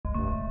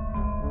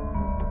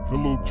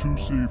Hello, two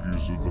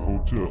saviors of the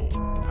hotel.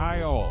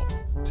 Hi all.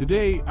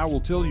 Today I will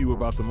tell you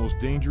about the most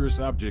dangerous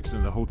objects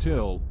in the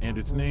hotel, and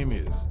its name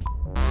is...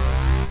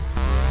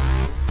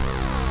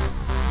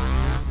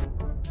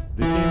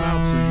 They came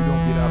out so you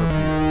don't get out of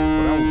here,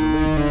 but I will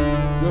delay you.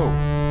 Go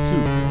to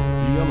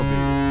the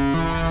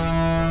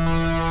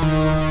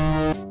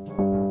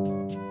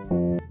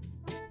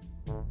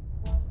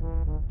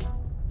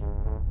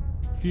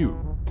elevator. Phew,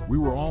 we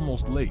were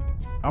almost late.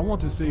 I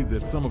want to say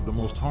that some of the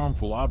most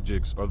harmful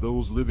objects are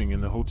those living in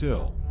the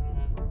hotel.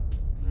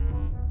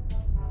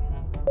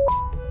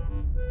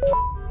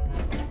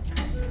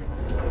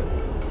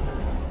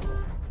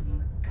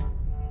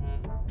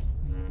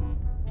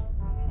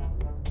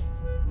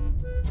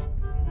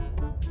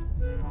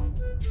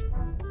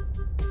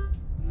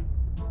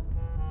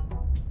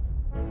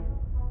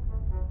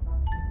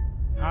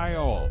 Hi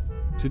all.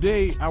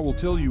 Today I will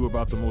tell you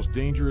about the most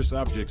dangerous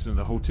objects in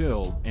the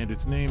hotel, and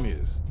its name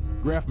is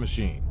Graph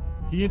Machine.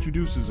 He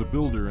introduces a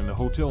builder in the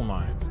hotel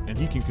mines, and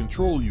he can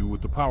control you with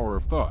the power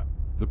of thought.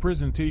 The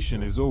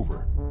presentation is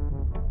over.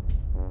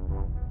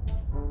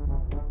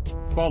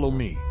 Follow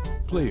me,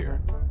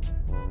 player.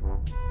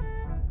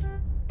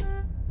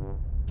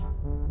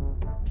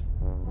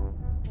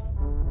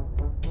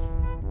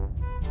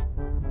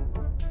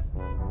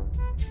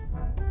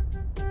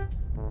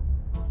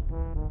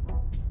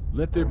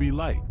 Let there be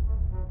light.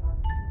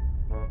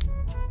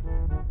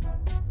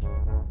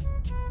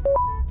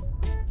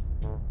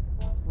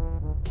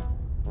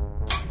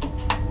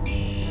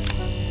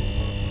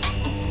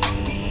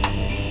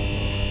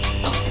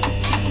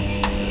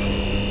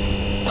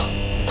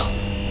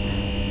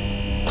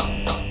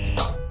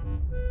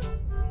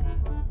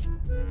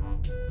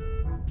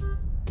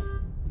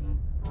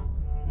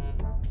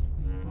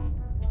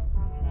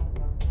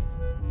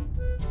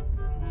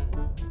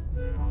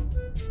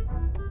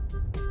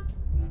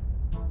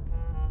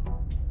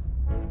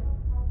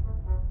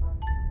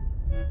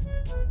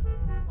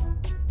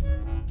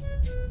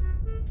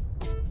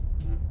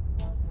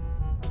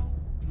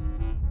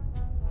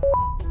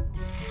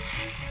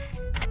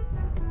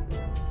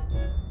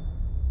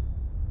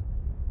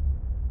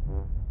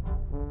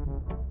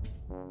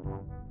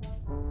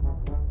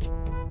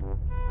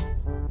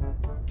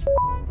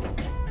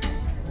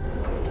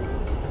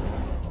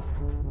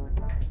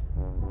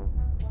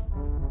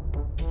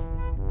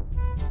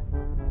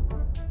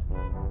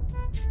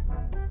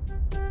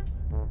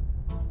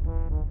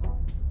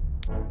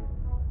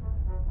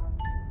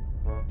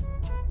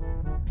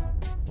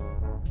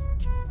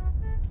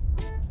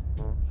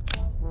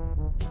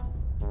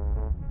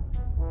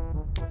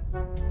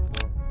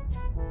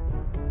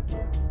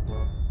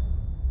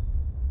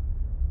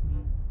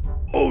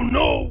 Oh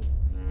no!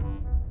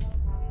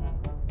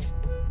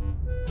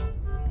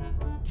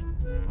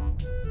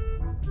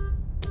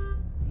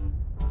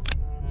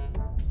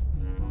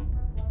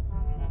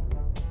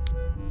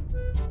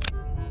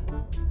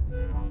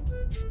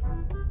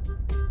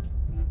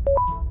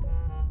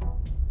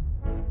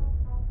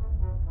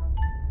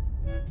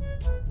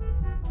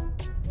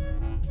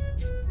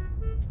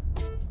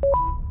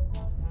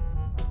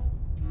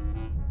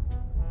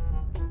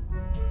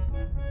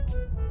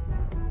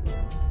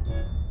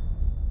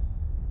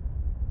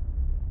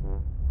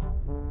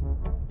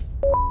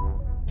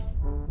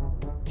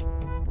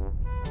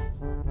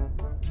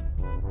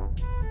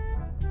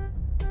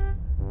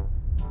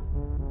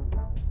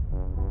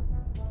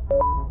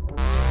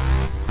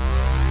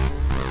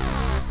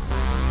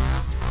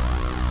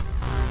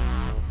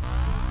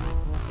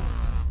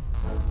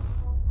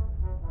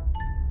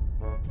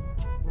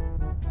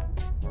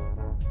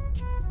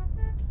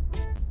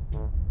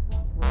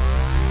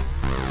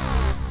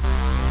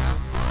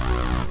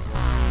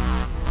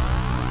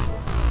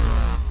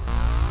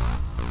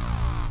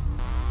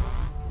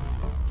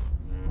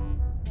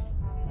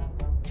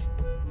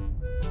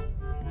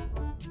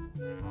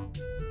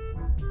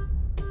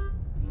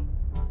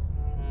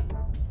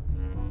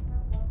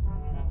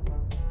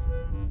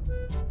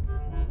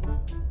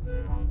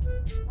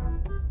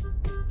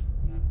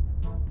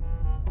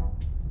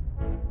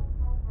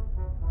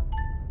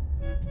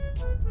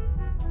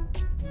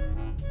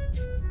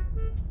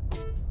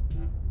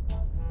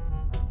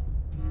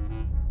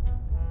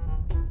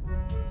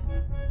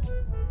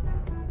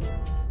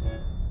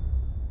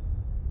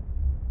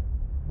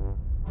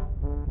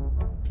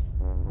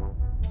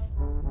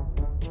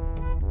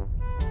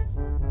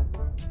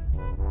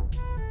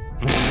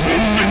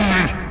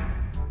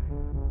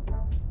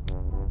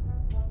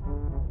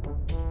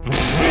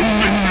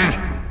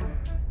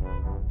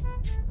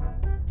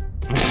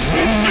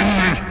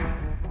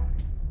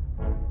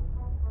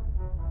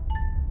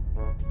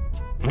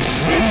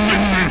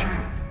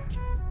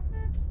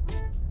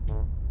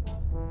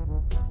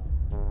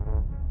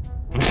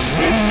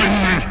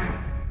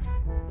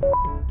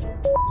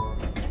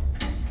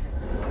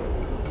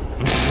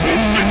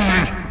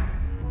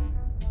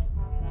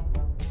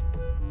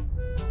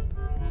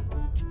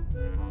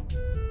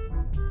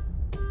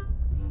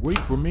 Wait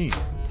for me.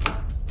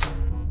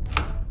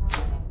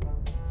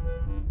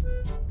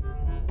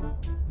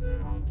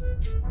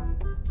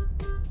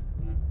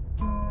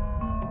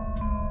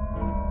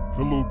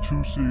 Hello,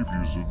 two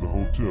saviors of the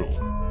hotel.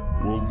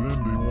 Well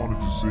then they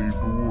wanted to save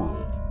the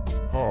world.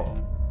 Ha.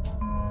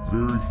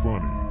 Very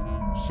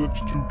funny. Such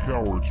two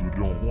cowards who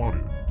don't want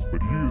it,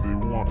 but here they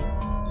want it.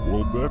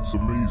 Well, that's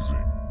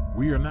amazing.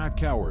 We are not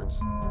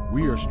cowards.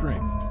 We are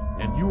strength,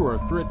 and you are a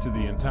threat to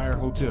the entire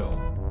hotel.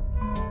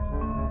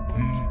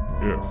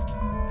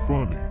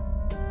 Funny.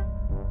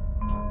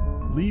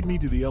 Lead me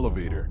to the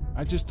elevator.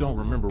 I just don't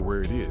remember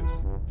where it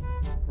is.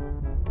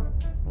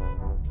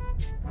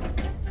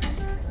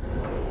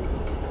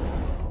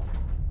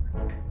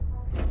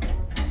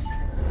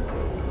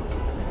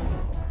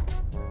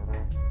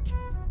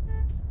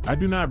 I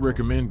do not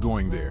recommend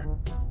going there.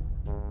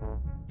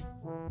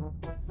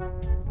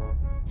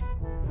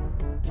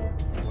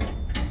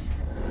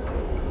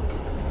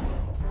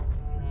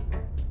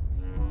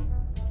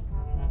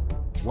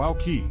 Wow,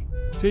 key.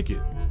 Take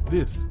it.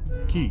 This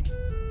key.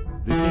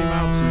 They came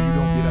out so you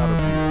don't get out of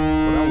here,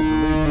 but I will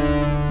delay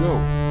you. Go.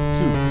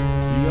 2.